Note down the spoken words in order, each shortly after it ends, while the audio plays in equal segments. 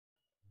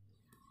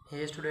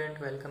Hey student,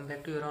 welcome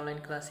back to your online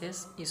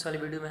classes. इस वाले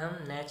video में हम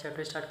नया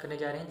चैप्टर स्टार्ट करने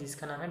जा रहे हैं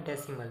जिसका नाम है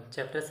डेसिमल।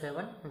 Chapter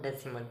 7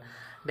 decimal.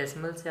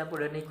 डेसिमल से आपको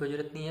डरने की कोई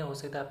ज़रूरत नहीं है। हो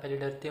सकता है आप पहले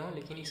डरते हो,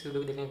 लेकिन इस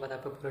वीडियो को देखने के बाद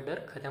आपका पूरा डर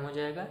खत्म हो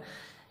जाएगा,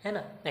 है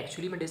ना।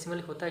 एक्चुअली में डेसिमल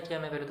होता है क्या,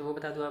 मैं पहले तो वो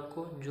बता दूँ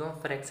आपको। जो हम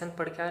फ्रैक्शन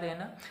पढ़ के आ रहे हैं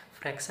ना,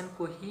 फ्रैक्शन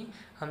को ही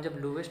हम जब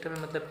लोवेस्ट में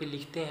मतलब कि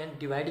लिखते हैं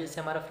डिवाइड,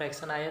 जैसे हमारा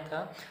फ्रैक्शन आया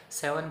था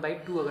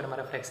 7/2, अगर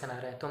हमारा फ्रैक्शन आ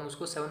रहा है तो हम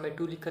उसको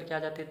 7/2 लिख करके आ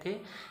जाते थे।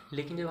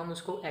 लेकिन जब हम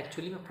उसको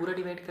एक्चुअली में पूरा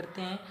डिवाइड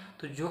करते हैं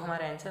तो जो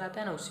हमारा आंसर आता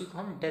है ना, उसी को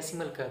हम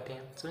डेसिमल कहते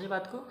हैं। समझे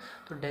बात को।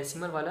 तो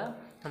डेसिमल वाला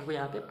हमको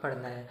यहाँ पे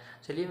पढ़ना है।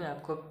 चलिए मैं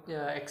आपको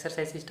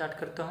एक्सरसाइज स्टार्ट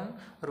करता हूँ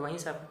और वहीं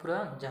से आपको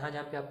पूरा जहाँ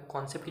जहाँ पे आपको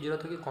कॉन्सेप्ट की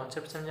जरूरत होगी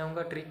कॉन्सेप्ट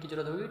समझाऊंगा, ट्रिक की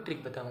जरूरत होगी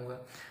ट्रिक बताऊंगा।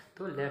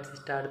 तो लेट्स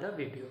स्टार्ट द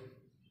वीडियो।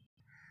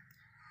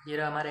 ये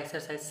रहा हमारा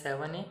एक्सरसाइज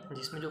 7 है,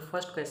 जिसमें जो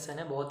फर्स्ट क्वेश्चन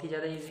है बहुत ही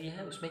ज़्यादा इजी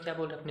है। उसमें क्या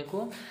बोल रहे हैं अपने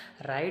को,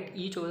 right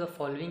each of the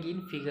following in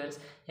figures,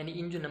 यानी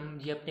इन जो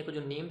ये अपने को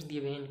जो नेम्स दिए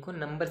हुए हैं इनको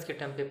नंबर्स के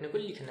टर्म पे अपने को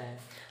लिखना है।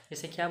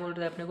 जैसे क्या बोल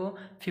रहा है अपने को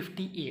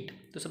 58,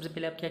 तो सबसे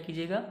पहले आप क्या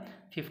कीजिएगा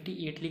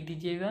 58 लिख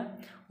दीजिएगा।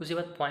 उसके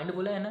बाद पॉइंट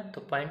बोला है ना,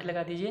 तो पॉइंट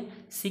लगा दीजिए।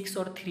 6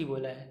 और 3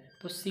 बोला है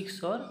तो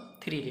 6 और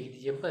 3 लिख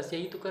दीजिए। बस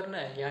यही तो करना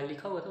है, यहाँ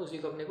लिखा हुआ था उसी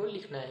को अपने को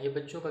लिखना है। ये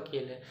बच्चों का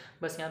खेल है,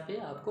 बस यहाँ पे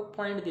आपको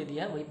पॉइंट दे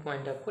दिया है, वही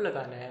पॉइंट आपको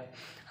लगाना है।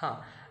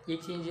 हाँ,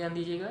 एक चीज़ ध्यान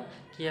दीजिएगा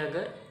कि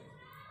अगर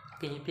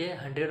कहीं पे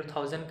 100 और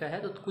 1000 का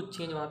है तो कुछ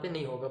चेंज वहाँ पे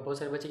नहीं होगा। बहुत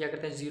सारे बच्चे क्या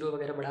करते हैं, जीरो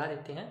वगैरह बढ़ा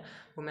देते हैं।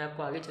 वो मैं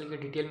आपको आगे चल के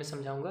डिटेल में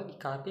समझाऊंगा कि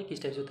कहाँ पे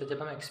किस टाइप से होता है।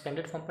 जब हम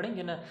एक्सपेंडेड फॉर्म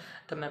पढ़ेंगे ना,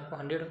 तब मैं आपको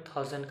 100 और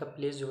 1000 का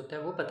प्लेस जो होता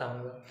है वो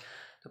बताऊँगा।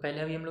 तो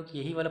पहले अभी हम लोग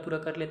यही वाला पूरा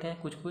कर लेते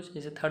हैं कुछ।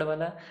 जैसे थर्ड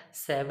वाला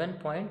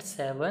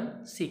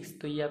 7.76,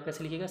 तो ये आप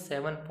कैसे लिखिएगा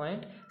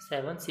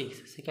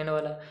 7.76। सेकेंड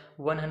वाला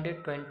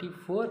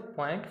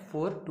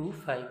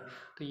 124.425,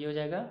 तो ये हो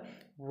जाएगा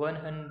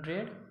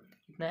 100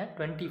 कितना है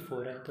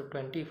 24 है, तो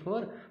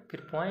 24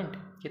 फिर पॉइंट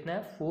कितना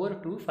है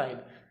 425,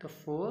 तो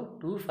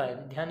 425।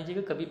 ध्यान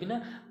दीजिएगा कभी भी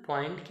ना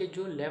पॉइंट के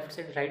जो लेफ्ट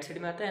साइड राइट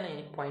साइड में आता है ना,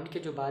 यानी पॉइंट के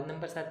जो बाद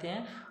नंबर्स आते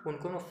हैं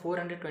उनको हम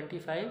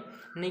 425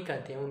 नहीं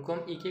कहते हैं, उनको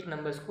हम एक एक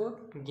नंबर्स को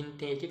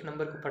गिनते हैं, एक एक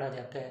नंबर को पढ़ा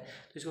जाता है।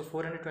 तो इसको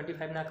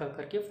 425 ना कह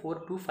करके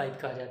 425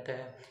 कहा जाता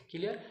है।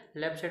 क्लियर।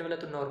 लेफ्ट साइड वाला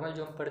तो नॉर्मल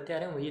जो हम पढ़ते आ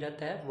रहे हैं वही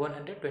रहता है,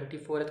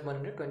 124 है तो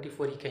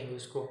 124 ही कहेंगे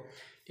उसको।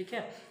 ठीक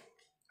है।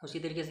 उसी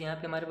तरीके से यहाँ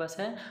पे हमारे पास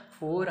है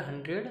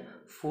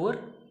 404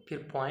 फिर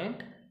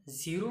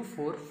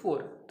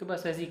 .044, तो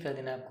बस ऐसे ही कर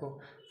देना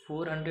आपको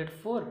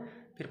 404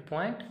 फिर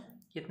पॉइंट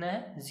कितना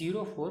है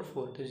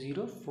 044, तो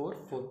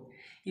 044।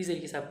 इस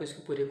तरीके से आपको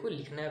इसको पूरे को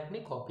लिखना है अपनी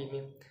कॉपी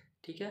में।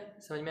 ठीक है,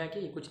 समझ में आ गया,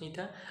 ये कुछ नहीं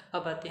था।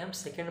 अब आते हैं हम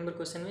सेकेंड नंबर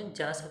क्वेश्चन में,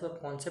 जहाँ से आपका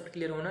कॉन्सेप्ट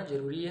क्लियर होना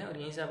जरूरी है और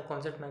यहीं से आप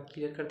कॉन्सेप्ट मैं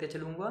क्लियर करते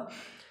चलूँगा।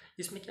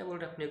 इसमें क्या बोल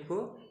रहे हैं अपने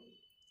को,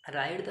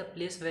 right the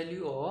place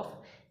value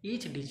of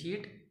each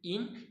digit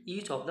in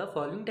each of the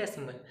following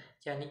decimal,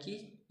 यानी कि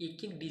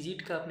एक एक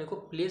डिजिट का अपने को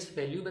प्लेस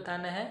वैल्यू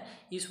बताना है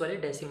इस वाले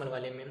डेसिमल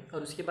वाले में,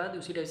 और उसके बाद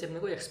उसी टाइप से अपने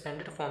को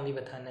एक्सपेंडेड फॉर्म भी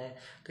बताना है।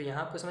 तो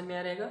यहाँ आपको समझ में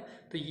आ रहेगा,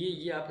 तो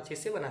ये आप अच्छे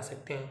से बना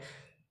सकते हैं।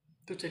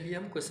 तो चलिए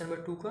हम क्वेश्चन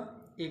नंबर 2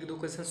 का एक दो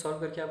क्वेश्चन सॉल्व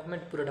करके आपको मैं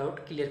पूरा डाउट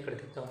क्लियर कर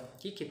देता हूँ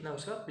कि कितना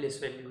उसका प्लेस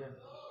वैल्यू है।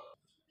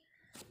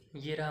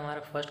 ये रहा हमारा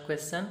फर्स्ट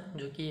क्वेश्चन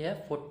जो कि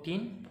है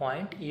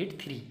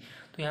 14.83।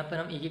 तो यहाँ पर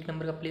हम एक एक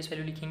नंबर का प्लेस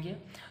वैल्यू लिखेंगे।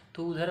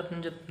 तो उधर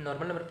अपन जब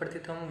नॉर्मल नंबर पढ़ते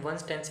थे हम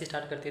 1 10 से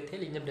स्टार्ट करते थे,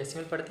 लेकिन जब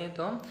डेसिमल पढ़ते हैं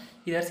तो हम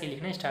इधर से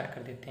लिखना स्टार्ट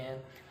कर देते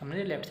हैं,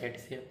 हमने लेफ्ट साइड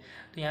से।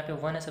 तो यहाँ पे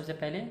 1 है सबसे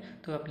पहले,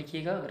 तो आप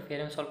लिखिएगा अगर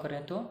फेयर में सॉल्व कर रहे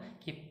हैं तो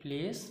कि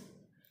प्लेस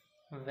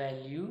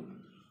वैल्यू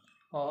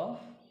ऑफ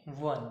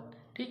 1।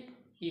 ठीक,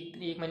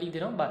 एक मैं लिख दे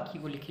रहा हूँ, बाकी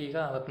को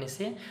लिखिएगा आप अपने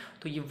से।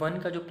 तो ये 1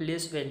 का जो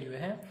प्लेस वैल्यू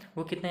है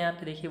वो कितना है, यहाँ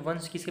पे देखिए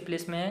 1 किसके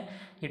प्लेस में है,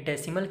 ये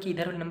डेसिमल के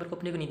इधर वाले नंबर को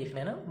अपने को नहीं देखना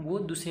है ना, वो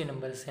दूसरे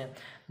नंबर से हैं।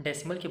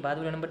 डेसिमल के बाद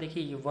वाला नंबर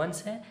देखिए ये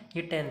 1 है,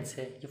 ये 10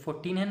 है, ये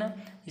 14 है ना,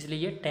 इसलिए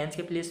ये 10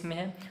 के प्लेस में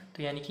है।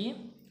 तो यानी कि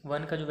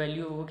 1 का जो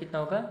वैल्यू वो कितना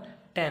होगा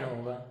 10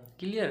 होगा।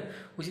 क्लियर।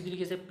 उसी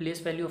तरीके से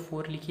प्लेस वैल्यू ऑफ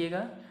 4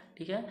 लिखिएगा।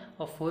 ठीक है,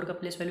 और 4 का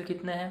प्लेस वैल्यू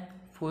कितना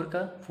है, 4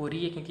 का 4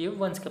 ही है क्योंकि ये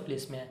 1 का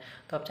प्लेस में है।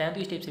 तो आप चाहें तो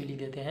इस टाइप से भी लिख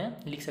देते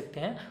हैं, लिख सकते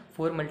हैं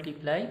 4 ×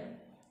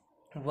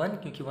 1,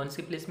 क्योंकि 1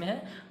 के प्लेस में है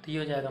तो ये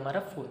हो जाएगा हमारा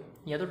 4।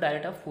 या तो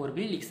डायरेक्ट आप 4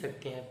 भी लिख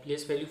सकते हैं,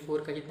 प्लेस वैल्यू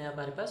 4 का कितना है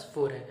हमारे पास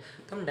 4 है,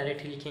 तो हम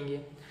डायरेक्ट ही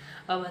लिखेंगे।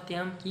 अब आते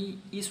हैं हम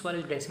कि इस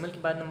वाले डेसिमल के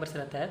बाद नंबर से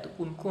रहता है तो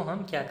उनको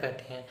हम क्या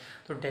कहते हैं।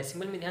 तो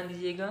डेसिमल में ध्यान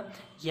दीजिएगा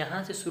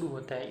यहाँ से शुरू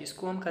होता है,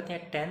 इसको हम कहते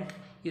हैं 10th,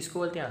 इसको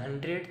बोलते हैं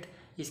 100th,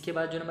 इसके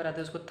बाद जो नंबर आता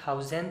है उसको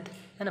 1000th,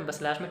 है ना,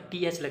 बस लास्ट में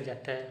TH लग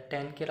जाता है।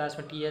 10 के लास्ट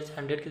में TH,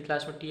 100 के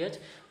लास्ट में TH,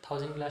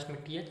 1000 के लास्ट में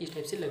TH, इस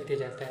टाइप से लगते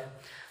जाता है।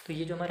 तो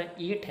ये जो हमारा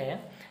 8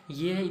 है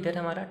ये है इधर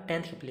हमारा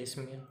 10th के प्लेस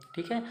में।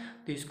 ठीक है,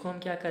 तो इसको हम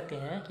क्या कहते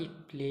हैं कि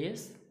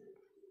प्लेस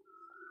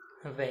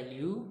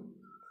वैल्यू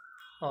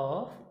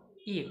ऑफ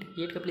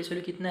 8 का प्लेस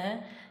वैल्यू कितना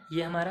है,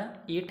 ये हमारा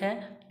 8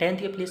 है, 10th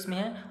के प्लेस में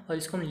है। और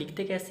इसको हम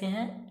लिखते कैसे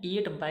हैं,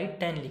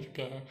 8/10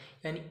 लिखते हैं,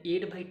 यानी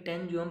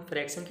 8/10 जो हम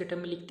फ्रैक्शन के टर्म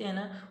में लिखते हैं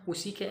ना,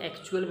 उसी का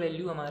एक्चुअल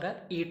वैल्यू हमारा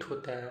 8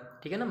 होता है।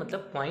 ठीक है ना,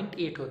 मतलब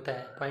 0.8 होता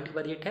है, पॉइंट के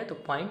बाद 8 है तो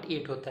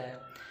 0.8 होता है।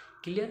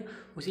 क्लियर।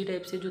 उसी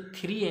टाइप से जो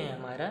 3 है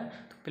हमारा,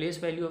 तो प्लेस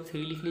वैल्यू ऑफ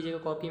 3 लिख लीजिएगा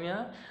कॉपी में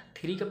आप।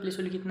 3 का प्लेस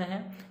वैल्यू कितना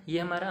है, ये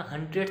हमारा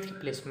 100th के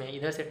प्लेस में है,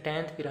 इधर से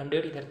 10th फिर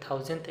 100 इधर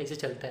 1000 ऐसे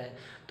चलता है,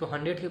 तो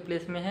 100 के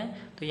प्लेस में है,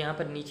 तो यहाँ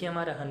पर नीचे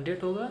हमारा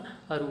 100 होगा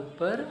और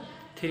ऊपर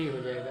 3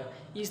 हो जाएगा।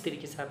 इस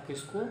तरीके से आपको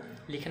इसको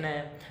लिखना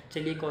है।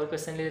 चलिए एक और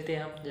क्वेश्चन ले लेते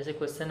हैं हम, जैसे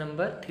क्वेश्चन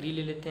नंबर 3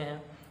 ले लेते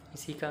हैं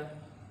इसी का।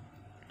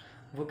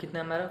 वो कितना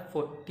हमारा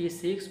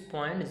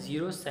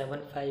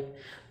 46.075।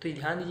 तो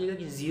ध्यान दीजिएगा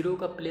कि जीरो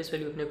का प्लेस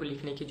वैल्यू अपने को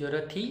लिखने की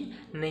ज़रूरत ही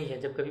नहीं है।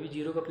 जब कभी भी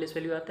जीरो का प्लेस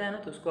वैल्यू आता है ना,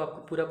 तो उसको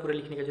आपको पूरा पूरा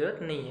लिखने की ज़रूरत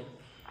नहीं है।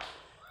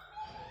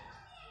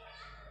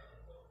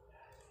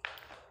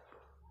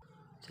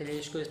 चलिए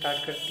इसको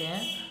स्टार्ट करते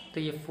हैं। तो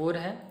ये 4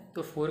 है,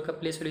 तो 4 का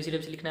प्लेस वैल्यू इसी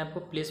टाइप से लिखना है आपको।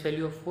 प्लेस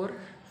वैल्यू ऑफ 4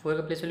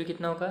 का प्लेस वैल्यू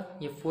कितना होगा,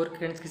 ये 4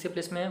 टेंस किसके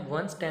प्लेस में है,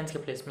 1 टेंस के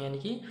प्लेस में, यानी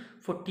कि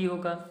 40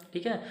 होगा।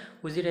 ठीक है,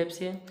 उसी टाइप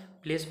से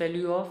प्लेस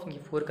वैल्यू ऑफ, ये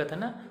 4 का था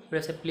ना, और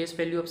ऐसे प्लेस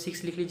वैल्यू ऑफ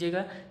 6 लिख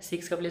लीजिएगा।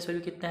 6 का प्लेस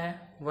वैल्यू कितना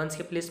है, 1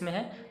 के प्लेस में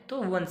है,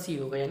 तो 1c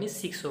होगा, यानी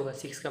 6 होगा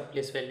 6 का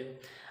प्लेस वैल्यू।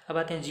 अब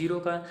आते हैं जीरो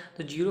का,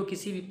 तो जीरो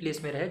किसी भी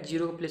प्लेस में रहे,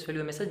 जीरो का प्लेस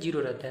वैल्यू हमेशा जीरो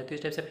रहता है। तो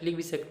इस टाइप से आप लिख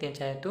भी सकते हैं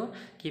चाहे तो,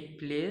 कि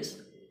place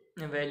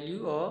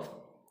value of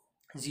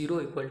 0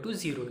 equal to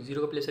 0,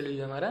 zero का प्लेस वैल्यू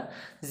जो हमारा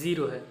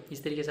 0 है।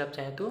 इस तरीके से आप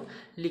चाहें तो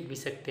लिख भी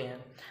सकते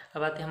हैं।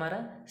 अब आते हैं हमारा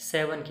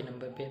 7 के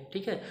नंबर पे।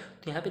 ठीक है,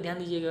 तो यहाँ पे ध्यान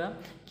दीजिएगा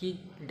कि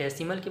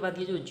डेसिमल के बाद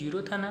ये जो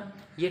 0 था ना,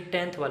 ये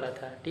 10th वाला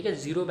था। ठीक है,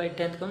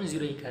 0/10 को हम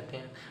 0 ही कहते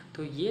हैं,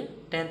 तो ये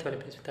 10th वाले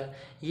प्लेस में था।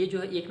 ये जो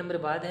है 1 नंबर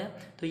बाद है,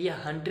 तो ये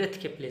 100th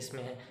के प्लेस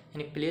में है,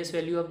 यानी प्लेस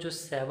वैल्यू ऑफ जो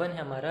 7 है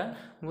हमारा,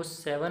 वो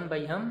 7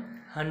 बाई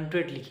हम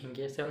 100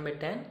 लिखेंगे,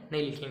 7/10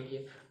 नहीं लिखेंगे।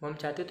 वो हम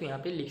चाहते तो यहाँ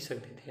पे लिख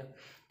सकते थे।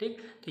 ठीक,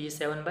 तो ये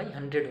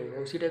 7/100 होगा।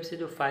 उसी टाइप से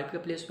जो 5 का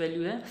प्लेस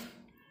वैल्यू है,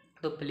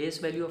 तो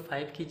प्लेस वैल्यू ऑफ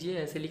 5 कीजिए,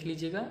 ऐसे लिख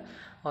लीजिएगा।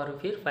 और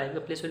फिर 5 का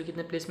प्लेस वैल्यू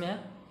कितने प्लेस में है,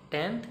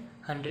 10th,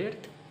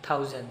 100th,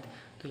 1000,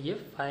 तो ये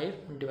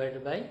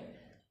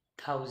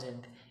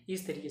 5/1000।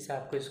 इस तरीके से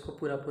आपको इसको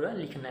पूरा पूरा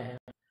लिखना है।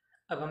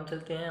 अब हम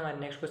चलते हैं हमारे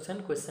नेक्स्ट क्वेश्चन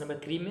नंबर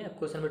 3 में। अब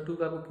क्वेश्चन नंबर 2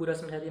 का आपको पूरा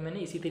समझा दिया मैंने,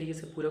 इसी तरीके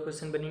से पूरा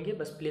क्वेश्चन बनेंगे,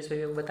 बस प्लेस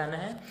वैल्यू बताना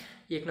है।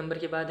 1 नंबर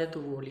के बाद है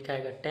तो वो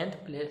लिखाएगा 10th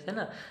प्लेस है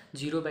ना,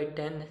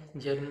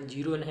 0/10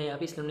 जीरो है यहाँ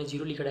पे, इसलिए हमने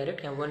 0 लिखा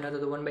डायरेक्ट। यहाँ 1 रहता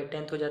तो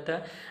 1/10 हो जाता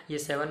है। ये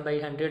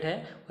 7/100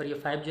 है, और ये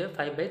 5 जो है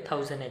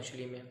 5/1000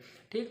 एक्चुअली में।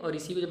 ठीक, और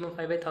इसी को जब हम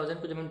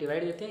 5/1000 को जब हम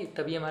डिवाइड देते हैं,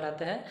 तभी हमारा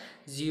आता है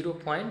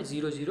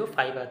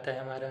 0.005 आता है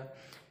हमारा।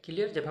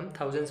 क्लियर, जब हम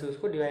 1000 से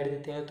उसको डिवाइड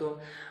देते हैं। तो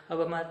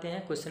अब हम आते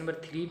हैं क्वेश्चन नंबर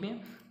 3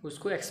 में,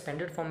 उसको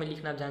एक्सपेंडेड फॉर्म में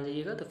लिखना आप जान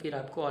जाइएगा, तो फिर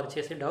आपको और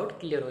अच्छे से डाउट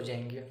क्लियर हो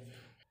जाएंगे।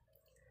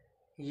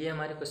 ये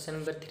हमारे question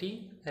number 3,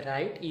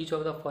 right each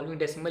of the following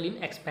decimal in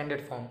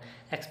expanded form.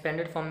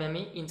 Expanded form में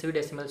हमें इन सभी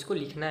डेसिमल्स को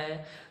लिखना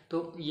है।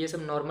 तो ये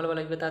सब नॉर्मल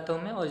वाला भी बताता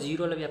हूँ मैं, और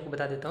जीरो वाला भी आपको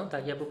बता देता हूँ,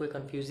 ताकि आपको कोई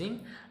कन्फ्यूजिंग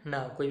ना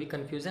हो, कोई भी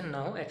कन्फ्यूजन ना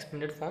हो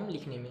एक्सपेंडेड फॉर्म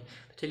लिखने में।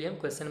 तो चलिए हम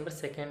क्वेश्चन नंबर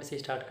 2 से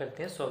स्टार्ट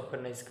करते हैं सॉल्व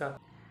करना इसका।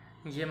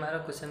 ये हमारा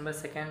क्वेश्चन नंबर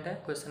 2 है।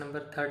 क्वेश्चन नंबर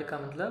 3 का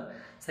मतलब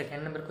 2nd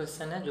नंबर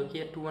क्वेश्चन है, जो कि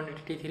है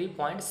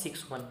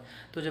 283.61।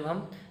 तो जब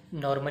हम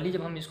नॉर्मली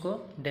जब हम इसको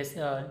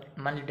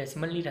मान लीजिए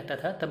डेसिमल नहीं रहता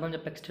था, तब हम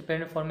जब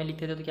एक्सपेंडेड फॉर्म में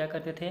लिखते थे तो क्या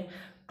करते थे,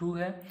 2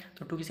 है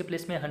तो 2 किसी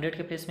प्लेस में, 100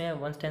 के प्लेस में है,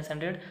 1 10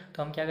 100,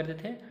 तो हम क्या करते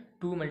थे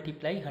 2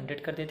 × 100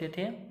 कर देते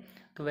थे।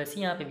 तो वैसे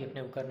ही यहाँ पे भी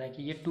अपने को करना है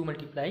कि ये 2 ×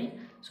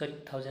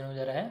 1000 हो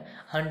जा रहा है,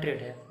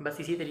 100 है। बस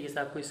इसी तरीके से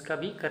आपको इसका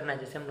भी करना है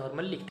जैसे हम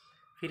नॉर्मल लिखते हैं।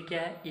 फिर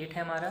क्या है, 8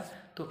 है हमारा,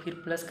 तो फिर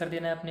प्लस कर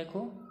देना है अपने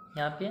को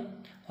यहाँ पे।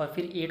 और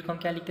फिर 8 को हम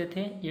क्या लिखते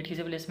थे, 8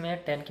 किसी प्लेस में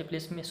है, 10 के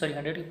प्लेस में,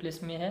 100 के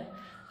प्लेस में है,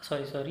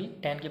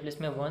 10 के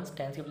प्लेस में 1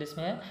 10 के प्लेस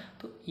में है,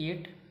 तो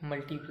 8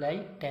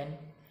 × 10।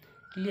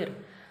 क्लियर।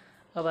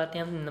 अब आते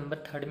हैं हम नंबर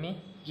 3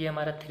 में। ये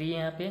हमारा 3 है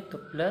यहाँ पे, तो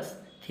प्लस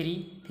 3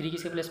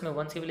 किसके प्लेस में,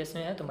 1 के प्लेस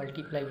में है, तो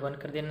 ×1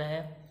 कर देना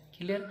है।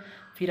 क्लियर।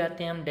 फिर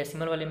आते हैं हम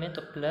डेसिमल वाले में,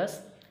 तो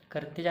प्लस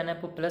करते जाना है,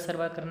 आपको प्लस हर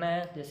बार करना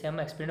है। जैसे हम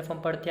एक्सपेंडेड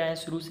फॉर्म पढ़ते आए हैं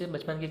शुरू से,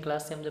 बचपन की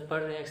क्लास से हम जब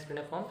पढ़ रहे हैं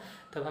एक्सपेंडेड फॉर्म,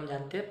 तब हम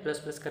जानते हैं प्लस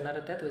प्लस करना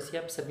रहता है। तो वैसे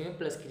आप सभी में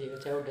प्लस कीजिएगा,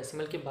 चाहे वो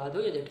डेसिमल के बाद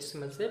हो या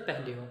डेसिमल से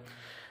पहले हो।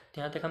 तो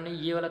यहाँ तक हमने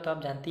ये वाला तो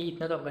आप जानते ही,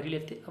 इतना तो आप कर ही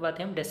लेते। अब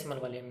आते हैं हम डेसिमल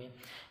वाले में।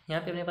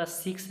 यहाँ पे अपने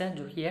पास 6 है,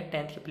 जो कि है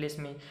 10th के प्लेस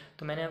में।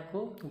 तो मैंने आपको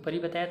ऊपर ही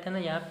बताया था ना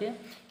यहाँ पे,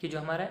 कि जो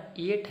हमारा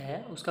 8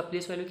 है उसका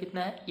प्लेस वैल्यू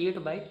कितना है,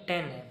 8/10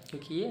 है,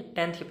 क्योंकि ये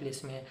 10th के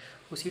प्लेस में है।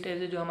 उसी टाइप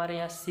से जो हमारे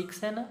यहाँ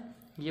 6 है ना,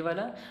 ये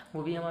वाला,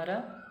 वो भी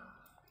हमारा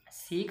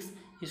 6,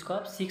 इसको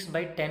आप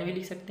 6/10 भी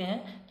लिख सकते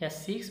हैं, या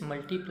 6 ×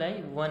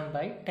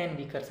 1/10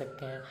 भी कर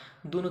सकते हैं,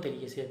 दोनों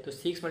तरीके से। तो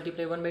 6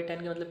 × 1/10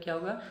 का मतलब क्या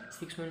होगा,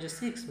 6 ×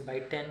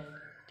 6/10।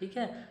 ठीक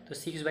है, तो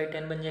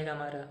 6/10 बन जाएगा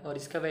हमारा, और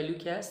इसका वैल्यू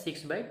क्या है,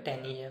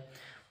 6/10 ही है।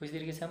 उसी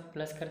तरीके से हम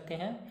प्लस करते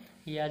हैं,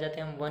 ये आ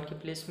जाते हैं हम 1 के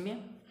प्लेस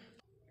में,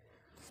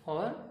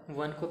 और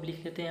 1 को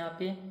लिख लेते हैं यहाँ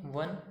पे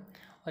 1।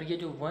 और ये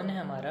जो 1 है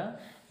हमारा,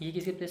 ये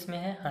किसी प्लेस में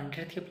है,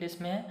 100 के प्लेस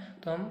में है,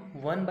 तो हम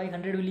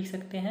 1/100 भी लिख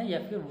सकते हैं, या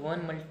फिर 1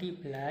 ×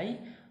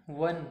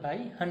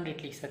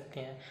 1/100 लिख सकते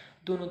हैं।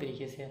 दोनों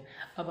तरीके से है।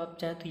 अब आप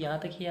चाहें तो यहाँ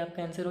तक ही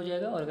आपका आंसर हो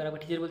जाएगा, और अगर आपका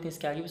टीचर बोलते हैं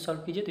इसके आगे भी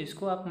सॉल्व कीजिए तो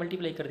इसको आप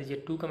मल्टीप्लाई कर दीजिए।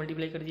 2 का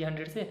मल्टीप्लाई कर दीजिए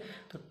 100 से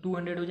तो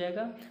 200 हो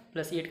जाएगा,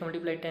 प्लस 8 का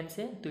मल्टीप्लाई 10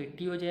 से तो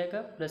 80 हो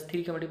जाएगा, प्लस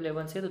 3 का मल्टीप्लाई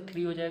 1 से तो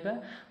 3 हो जाएगा,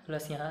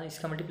 प्लस यहाँ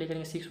इसका मल्टीप्लाई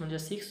करेंगे 6 1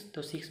 6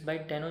 तो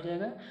 6/10 हो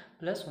जाएगा,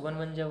 प्लस 1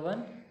 1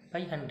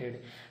 1/100।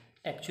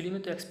 एक्चुअली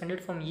में तो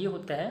एक्सपेंडेड फॉर्म ये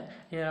होता है,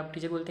 लेकिन आप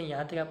टीचर बोलते हैं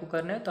यहाँ तक आपको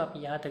करना है तो आप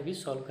यहाँ तक भी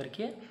सॉल्व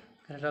करके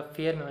रफ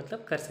फेयर में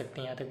मतलब कर सकते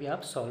हैं, यहाँ तक भी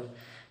आप सॉल्व।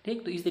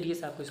 ठीक, तो इस तरीके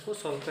से आपको इसको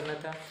सॉल्व करना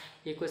था।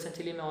 एक क्वेश्चन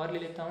चलिए मैं और ले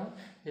लेता हूँ,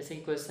 जैसे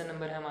कि क्वेश्चन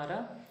नंबर है हमारा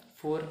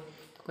 4।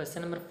 तो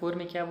क्वेश्चन नंबर 4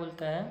 में क्या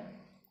बोलता है,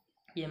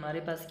 ये हमारे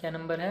पास क्या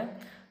नंबर है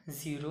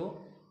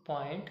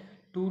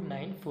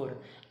 0.294।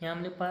 यहाँ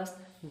हमारे पास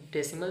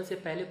डेसिमल से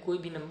पहले कोई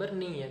भी नंबर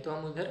नहीं है तो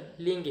हम उधर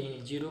लेंगे ही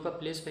नहीं, जीरो का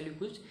प्लेस वैल्यू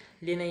कुछ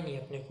लेना ही नहीं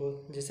है अपने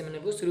को। जैसे मैंने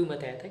वो शुरू में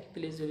बताया था कि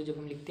प्लेस वैल्यू जब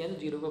हम लिखते हैं तो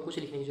जीरो का कुछ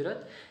लिखने की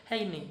जरूरत है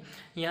ही नहीं।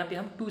 यहाँ पे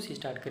हम 2 से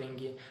स्टार्ट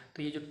करेंगे,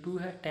 तो ये जो 2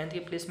 है 10th के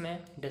प्लेस में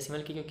है,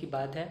 डेसिमल की क्योंकि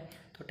बात है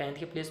तो 10th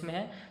के प्लेस में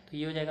है, तो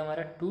ये हो जाएगा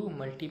हमारा 2 ×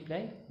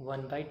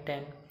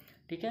 1/10।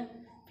 ठीक है,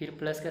 फिर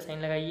प्लस का साइन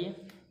लगाइए।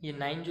 ये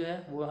 9 जो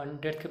है वो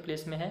 100th के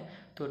प्लेस में है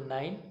तो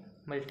 9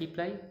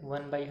 ×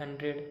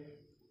 1/100।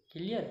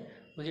 क्लियर,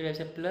 उसी टाइप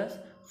से प्लस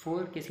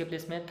 4 किसके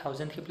प्लेस में है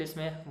 1000 के प्लेस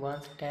में है,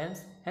 1s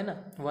 10s है ना,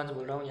 1s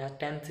बोल रहा हूँ, यहाँ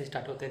 10th से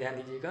स्टार्ट होते हैं ध्यान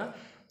दीजिएगा।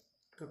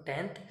 तो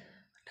 10th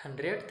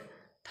 100th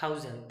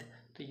 1000th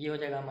तो ये हो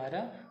जाएगा हमारा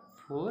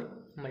 4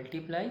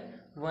 ×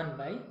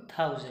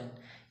 1/1000।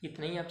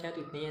 इतना ही आप चाहें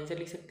तो इतना ही आंसर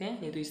लिख सकते हैं,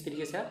 नहीं तो इस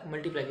तरीके से आप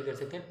मल्टीप्लाई भी कर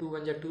सकते हैं। 2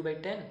 1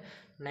 2/10,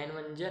 9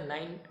 1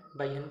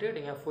 9/100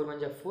 या 4 1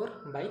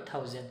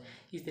 4/1000।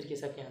 इस तरीके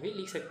से आप यहाँ भी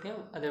लिख सकते हैं,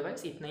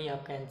 अदरवाइज इतना ही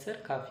आपका आंसर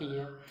काफ़ी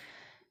है।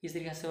 इस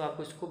तरीके से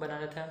आपको इसको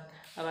बनाना था।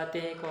 अब आते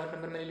हैं एक और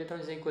नंबर मैं ले लेता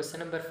हूँ, जैसे क्वेश्चन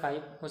नंबर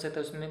 5 हो सकता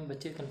है, उसमें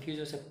बच्चे कंफ्यूज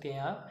हो सकते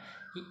हैं आप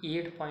कि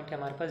 8 पॉइंट है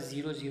हमारे पास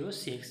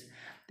 006।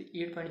 तो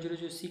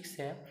 8.006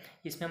 है,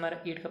 इसमें हमारा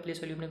 8 का प्लेस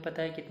वैल्यू अपने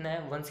पता है कितना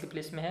है, 1 के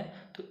प्लेस में है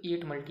तो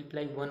 8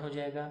 × 1 हो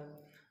जाएगा।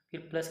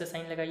 फिर प्लस का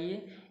साइन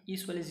लगाइए।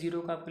 इस वाले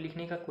जीरो का आपको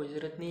लिखने का कोई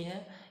ज़रूरत नहीं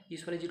है,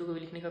 इस वाले जीरो को भी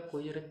लिखने का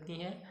कोई ज़रूरत नहीं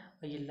है,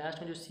 और ये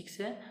लास्ट में जो 6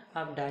 है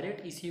आप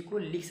डायरेक्ट इसी को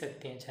लिख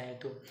सकते हैं चाहे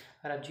तो।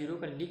 अगर आप जीरो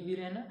का लिख भी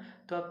रहे हैं ना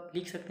तो आप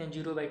लिख सकते हैं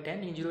 0/10,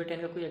 लेकिन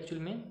 0/10 का कोई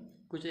एक्चुअल में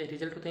कुछ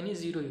रिजल्ट होता है नहीं,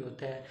 जीरो ही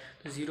होता है।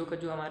 तो जीरो का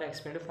जो हमारा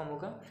एक्सपेंडेड फॉर्म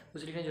होगा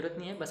उसे लिखने की जरूरत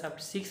नहीं है, बस आप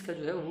 6 का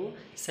जो है वो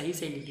सही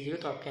सही लिख लीजिएगा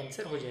तो आपका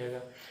आंसर हो जाएगा।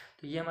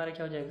 तो ये हमारा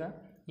क्या हो जाएगा,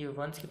 ये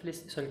 1 के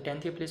प्लेस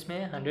 10th के प्लेस में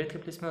है, 100th के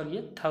प्लेस में, और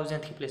ये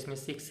 1000th के प्लेस में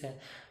 6 है।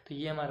 तो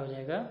ये हमारा हो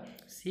जाएगा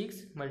 6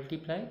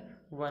 ×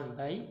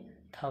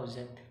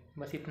 1/1000।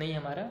 बस इतना ही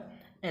हमारा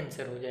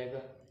आंसर हो जाएगा।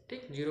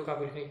 ठीक, जीरो का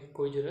लिखने की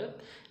कोई ज़रूरत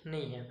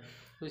नहीं है।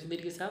 तो इसी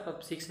तरीके से आप अब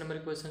 6 नंबर के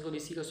क्वेश्चन को भी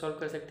इसी को सॉल्व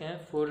कर सकते हैं।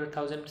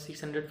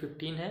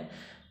 4615 है,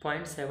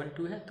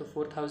 0.72 है, तो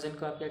 4000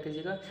 को आप क्या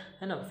कीजिएगा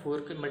है ना,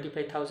 4 ×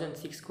 1000,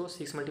 6 को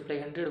 6 ×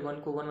 100,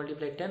 1 को 1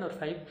 × 10 और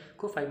 5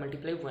 को 5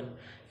 × 1।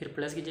 फिर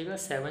प्लस कीजिएगा,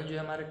 7 जो है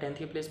हमारा 10th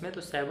के प्लेस में है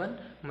तो 7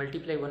 ×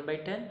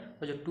 1/10,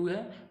 और जो 2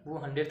 है वो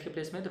 100th के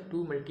प्लेस में है तो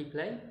 2 ×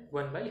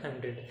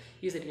 1/100।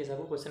 इस तरीके से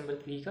आपको क्वेश्चन नंबर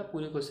 3 का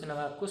पूरे क्वेश्चन अब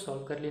आपको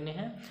सॉल्व कर लेने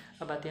हैं।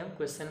 अब आते हैं हम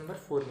क्वेश्चन नंबर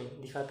 4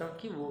 में, दिखाता हूँ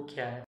कि वो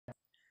क्या है।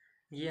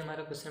 ये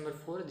हमारा क्वेश्चन नंबर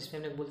 4, जिसमें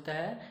हमें बोलता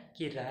है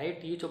कि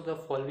right each of the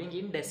following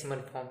in decimal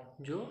form.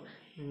 जो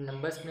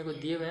नंबर्स अपने को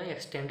दिए हुए हैं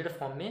एक्सटेंडेड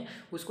फॉर्म में,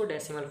 उसको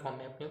डेसिमल फॉर्म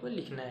में अपने को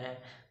लिखना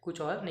है,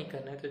 कुछ और नहीं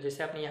करना है। तो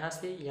जैसे आपने यहाँ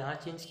से यहाँ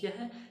चेंज किया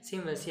है,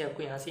 सेम वैसे ही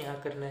आपको यहाँ से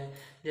यहाँ करना है।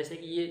 जैसे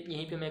कि ये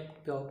यहीं पे मैं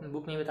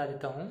बुक में बता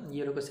देता हूँ,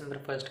 ये क्वेश्चन नंबर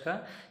फर्स्ट का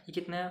ये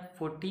कितना है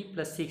 40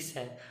 + 6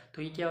 है,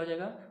 तो ये क्या हो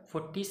जाएगा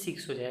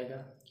 46 हो जाएगा।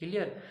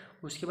 क्लियर,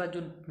 उसके बाद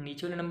जो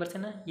नीचे वाले नंबर है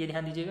ना, ये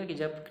ध्यान दीजिएगा कि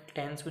जब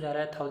 10 हो जा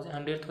रहा है,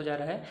 100th हो जा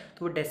रहा है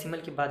तो वो डेसिमल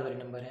के बाद वाले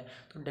नंबर है,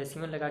 तो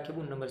डेसिमल लगा के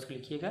वो नंबर्स को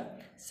लिखिएगा।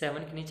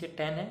 7 के नीचे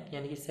 10 है,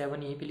 यानी कि 7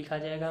 यहीं पे लिखा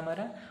जाएगा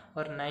हमारा,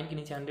 और 9 के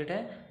नीचे 100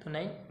 है तो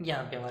 9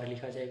 यहाँ पे हमारा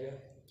लिखा जाएगा।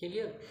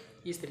 क्लियर,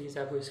 इस तरीके से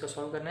आपको इसका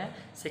सॉल्व करना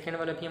है। सेकेंड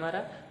वाला भी हमारा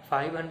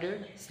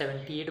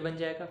 578 बन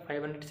जाएगा,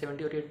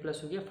 570 और 8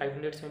 प्लस हो गया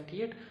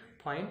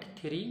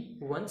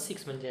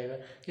 578.316 बन जाएगा,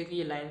 क्योंकि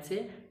ये लाइन से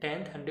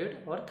 10th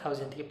 100 और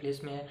 1000 के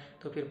प्लेस में है,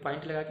 तो फिर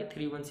पॉइंट लगा के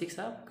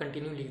 316 आप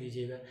कंटिन्यू लिख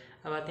दीजिएगा।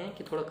 अब आते हैं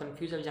कि थोड़ा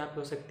कन्फ्यूज अब जहाँ पे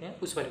हो सकते हैं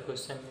उस वाले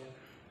क्वेश्चन में,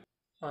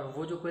 और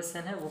वो जो क्वेश्चन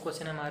है वो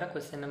क्वेश्चन है हमारा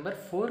क्वेश्चन नंबर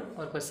 4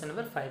 और क्वेश्चन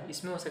नंबर 5।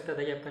 इसमें हो सकता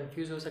था कि आप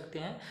कंफ्यूज हो सकते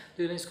हैं,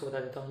 तो मैं इसको बता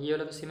देता हूँ। ये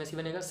वाला तो सेम ऐसे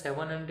बनेगा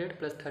 700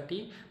 +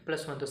 30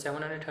 + 1 तो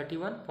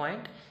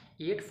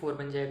 731.84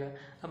 बन जाएगा।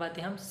 अब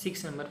आते हैं हम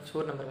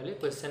 4 नंबर वाले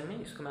क्वेश्चन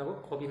में, इसको मैं आपको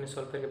कॉपी में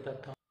सॉल्व करके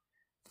बताता हूँ।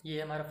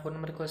 ये हमारा 4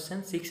 नंबर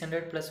क्वेश्चन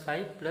 600 +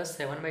 5 +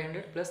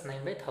 7/100 +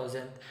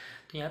 9/1000।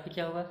 तो यहाँ पे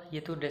क्या होगा, ये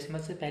तो डेसिमल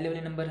से पहले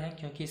वाले नंबर हैं,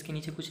 क्योंकि इसके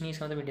नीचे कुछ नहीं,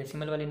 इसका मतलब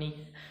डेसिमल वाले नहीं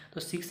है,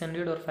 तो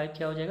 600 और 5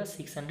 क्या हो जाएगा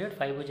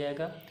 605 हो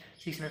जाएगा।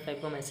 605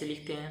 को हम ऐसे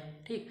लिखते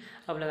हैं। ठीक,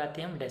 अब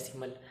लगाते हैं हम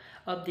डेसिमल।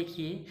 अब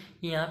देखिए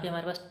यहाँ पे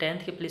हमारे पास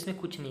 10th के प्लेस में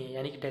कुछ नहीं है,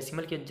 यानी कि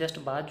डेसिमल के जस्ट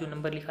बाद जो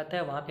नंबर लिखाता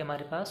है वहाँ पे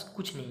हमारे पास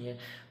कुछ नहीं है,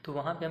 तो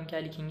वहाँ पे हम क्या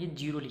लिखेंगे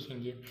 0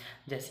 लिखेंगे।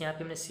 जैसे यहाँ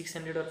पे हमने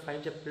 600 और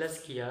 5 जब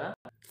प्लस किया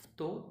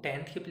तो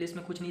 10th के प्लेस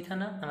में कुछ नहीं था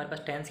ना, हमारे पास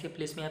 10th के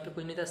प्लेस में यहाँ पे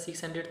कुछ नहीं था,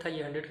 600 था,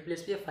 ये 100 के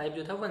प्लेस पे, 5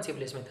 जो था 1 के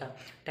प्लेस में था।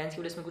 10th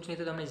के प्लेस में कुछ नहीं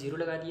था तो हमने 0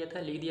 लगा दिया था,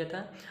 लिख दिया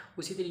था।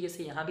 उसी तरीके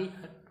से यहाँ भी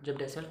जब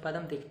डेसिमल के बाद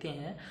हम देखते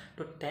हैं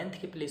तो 10th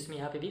के प्लेस में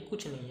यहाँ पे भी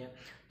कुछ नहीं है,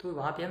 तो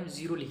वहाँ पे हम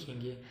 0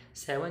 लिखेंगे।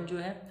 7 जो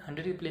है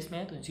 100 के प्लेस में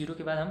है, तो 0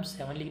 के बाद हम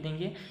 7 लिख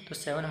देंगे, तो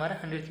 7 हमारा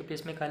 100 के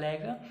प्लेस में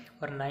कहलाएगा,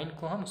 और 9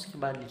 को हम उसके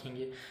बाद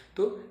लिखेंगे,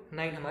 तो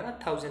 9 हमारा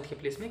 1000 के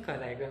प्लेस में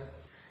कहलाएगा।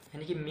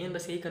 यानी कि मेन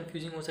बस यही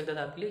कंफ्यूजिंग हो सकता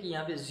था आपके लिए कि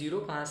यहाँ पे 0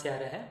 कहाँ से आ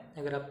रहा है।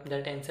 अगर आप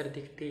डायरेक्ट आंसर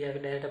देखते या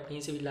डायरेक्ट आप कहीं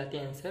से भी लाते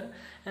हैं आंसर,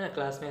 है ना,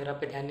 क्लास में अगर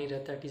आपका ध्यान नहीं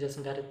रहता, टीचर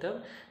समझा रहे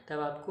तब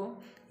आपको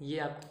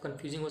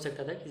कंफ्यूजिंग हो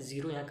सकता था कि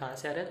 0 यहाँ कहाँ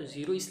से आ रहा है। तो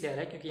 0 इसलिए आ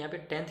रहा है क्योंकि यहाँ पे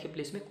 10th के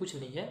प्लेस में कुछ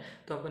नहीं है,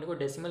 तो अपने को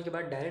डेसिमल के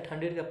बाद डायरेक्ट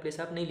 100 का प्लेस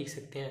आप नहीं लिख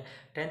सकते हैं,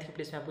 10th के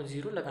प्लेस में आपको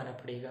 0 लगाना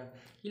पड़ेगा।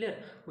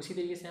 क्लियर। उसी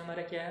तरीके से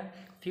हमारा क्या है,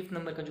 5th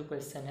नंबर का जो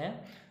क्वेश्चन है,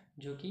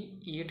 जो कि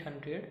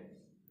 800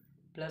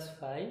 +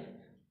 5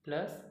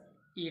 +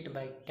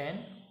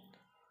 8/10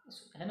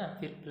 है ना,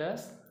 फिर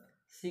प्लस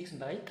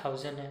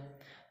 6/1000 है।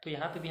 तो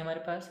यहाँ पे भी हमारे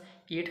पास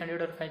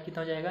 800 और 5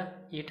 कितना हो जाएगा,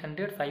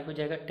 800, 5 हो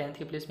जाएगा 10th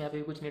के प्लेस में, यहाँ पे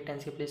भी कुछ नहीं,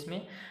 10th के प्लेस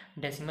में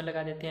डेसिमल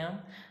लगा देते हैं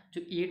हम।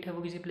 जो 8 है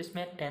वो किसी प्लेस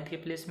में है, 10th के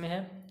प्लेस में है,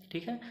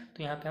 ठीक है,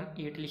 तो यहाँ पे हम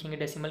 8 लिखेंगे।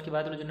 डेसिमल के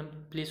बाद जो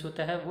प्लेस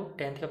होता है वो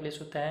 10th का प्लेस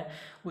होता है।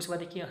 उसके बाद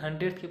देखिए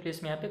 100th के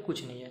प्लेस में यहाँ पे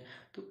कुछ नहीं है,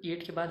 तो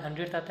 8 के बाद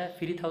 100th आता है,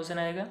 फिर 1000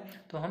 आएगा,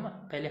 तो हम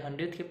पहले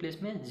 100th के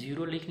प्लेस में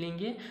 0 लिख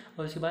लेंगे,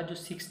 और उसके बाद जो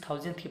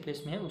 6000th के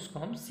प्लेस में है उसको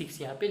हम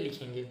 6 यहाँ पे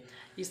लिखेंगे।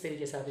 इस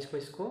तरीके से आप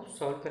इसको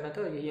सॉल्व करना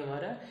था, और यही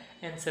हमारा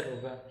आंसर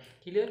होगा।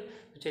 क्लियर।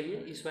 तो चलिए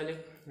इस वाले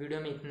वीडियो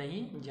में इतना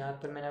ही, जहाँ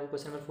पर मैंने आपको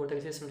क्वेश्चन नंबर 4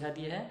 तक से समझा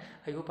दिया है।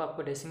 आई होप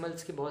आपको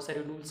डेसिमल्स के बहुत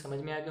सारे रूल समझ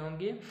में आ गए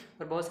होंगे,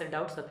 और बहुत सारे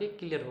डाउट्स आपके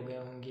क्लियर हो गए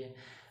होंगे।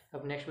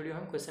 अब नेक्स्ट वीडियो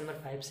हम क्वेश्चन नंबर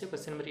 5 से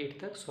क्वेश्चन नंबर 8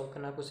 तक सॉल्व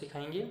करना आपको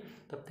सिखाएंगे।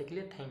 तब तक के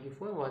लिए थैंक यू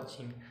फॉर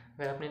वॉचिंग।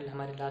 अगर आपने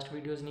हमारे लास्ट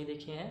वीडियोज़ नहीं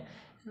देखे हैं,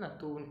 है ना,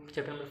 तो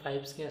चैप्टर नंबर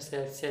 5 के,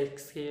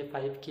 6 के,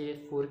 5 के,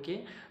 4 के,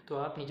 तो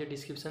आप नीचे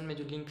डिस्क्रिप्शन में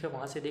जो लिंक है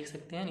वहाँ से देख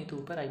सकते हैं, नहीं तो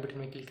ऊपर आई बटन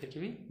में क्लिक करके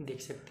भी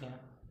देख सकते हैं।